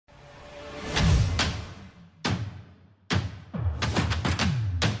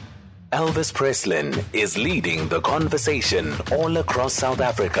Elvis Presslin is leading the conversation all across South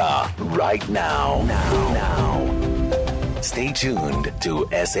Africa right now. Stay tuned to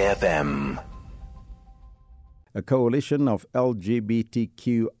SAFM. A coalition of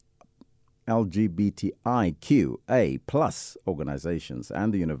LGBTIQA plus organizations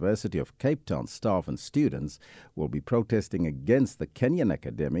and the University of Cape Town staff and students will be protesting against the Kenyan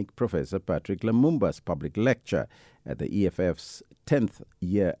academic Professor Patrick Lumumba's public lecture at the EFF's 10th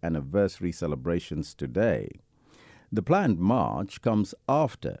year anniversary celebrations today. The planned march comes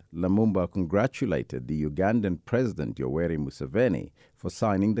after Lumumba congratulated the Ugandan President Yoweri Museveni for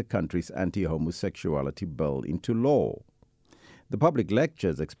signing the country's anti-homosexuality bill into law. The public lecture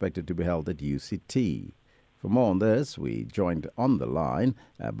is expected to be held at UCT. For more on this, we joined on the line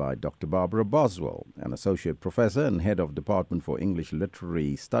by Dr. Barbara Boswell, an associate professor and head of Department for English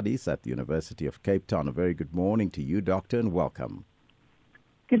Literary Studies at the University of Cape Town. A very good morning to you, Doctor, and welcome.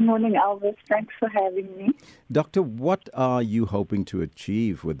 Good morning, Elvis. Thanks for having me. Doctor, what are you hoping to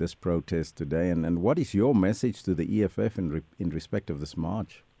achieve with this protest today, and what is your message to the EFF in respect of this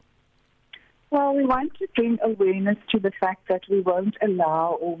march? Well, we want to bring awareness to the fact that we won't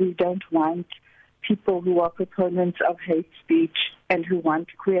allow or we don't want people who are proponents of hate speech and who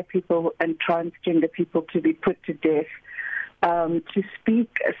want queer people and transgender people to be put to death to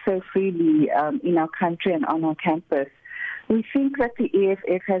speak so freely in our country and on our campus. We think that the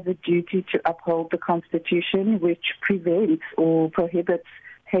EFF has a duty to uphold the Constitution, which prevents or prohibits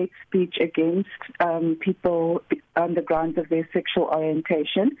hate speech against people on the grounds of their sexual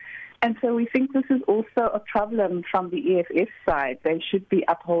orientation. And so we think this is also a problem from the EFF side. They should be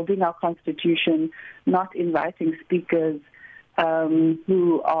upholding our Constitution, not inviting speakers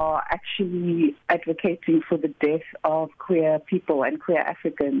who are actually advocating for the death of queer people and queer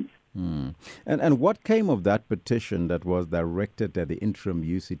Africans. And what came of that petition that was directed at the interim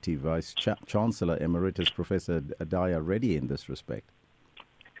UCT Vice-Chancellor Emeritus Professor Adaya Reddy in this respect?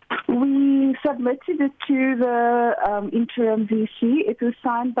 We submitted it to the interim VC. It was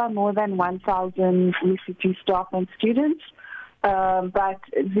signed by more than 1,000 UCT staff and students, but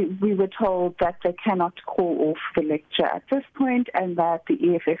we were told that they cannot call off the lecture at this point and that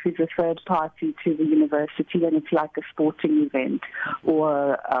the EFF is a third party to the university and it's like a sporting event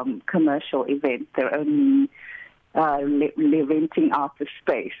or commercial event. They're only renting out the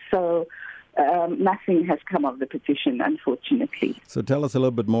space. So nothing has come of the petition, unfortunately. So tell us a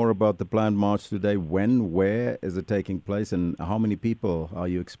little bit more about the planned march today. When, where is it taking place, and how many people are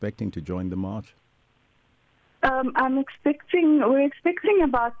you expecting to join the march? We're expecting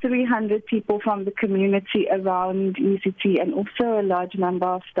about 300 people from the community around UCT and also a large number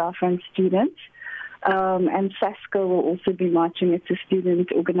of staff and students. And SASCO will also be marching. It's a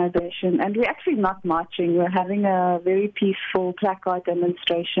student organization. And we're actually not marching. We're having a very peaceful placard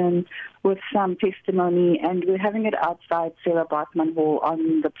demonstration with some testimony, and we're having it outside Sarah Bartman Hall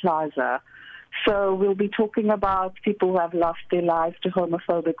on the plaza. So we'll be talking about people who have lost their lives to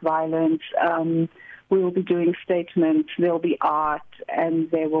homophobic violence. We will be doing statements, there will be art, and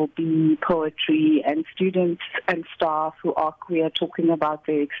there will be poetry, and students and staff who are queer talking about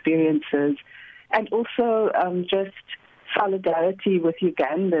their experiences. And also just solidarity with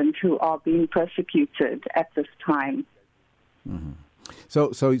Ugandans who are being persecuted at this time. Mm-hmm.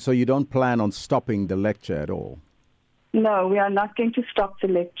 So you don't plan on stopping the lecture at all? No, we are not going to stop the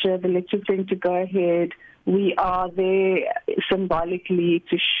lecture. The lecture is going to go ahead. We are there symbolically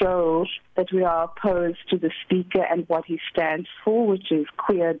to show that we are opposed to the speaker and what he stands for, which is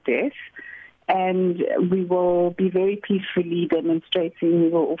queer death. And we will be very peacefully demonstrating. We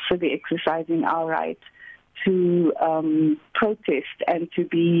will also be exercising our right to protest and to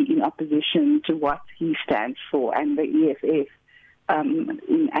be in opposition to what he stands for, and the EFF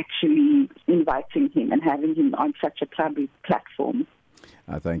in actually inviting him and having him on such a public platform.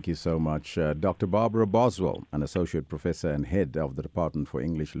 Thank you so much. Dr. Barbara Boswell, an associate professor and head of the Department for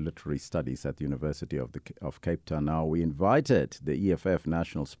English Literary Studies at the University of Cape Town. Now, we invited the EFF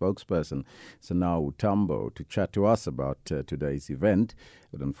national spokesperson, Sanau Tambo, to chat to us about today's event.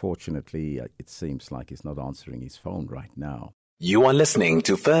 But unfortunately, it seems like he's not answering his phone right now. You are listening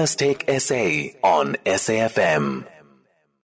to First Take SA on SAFM.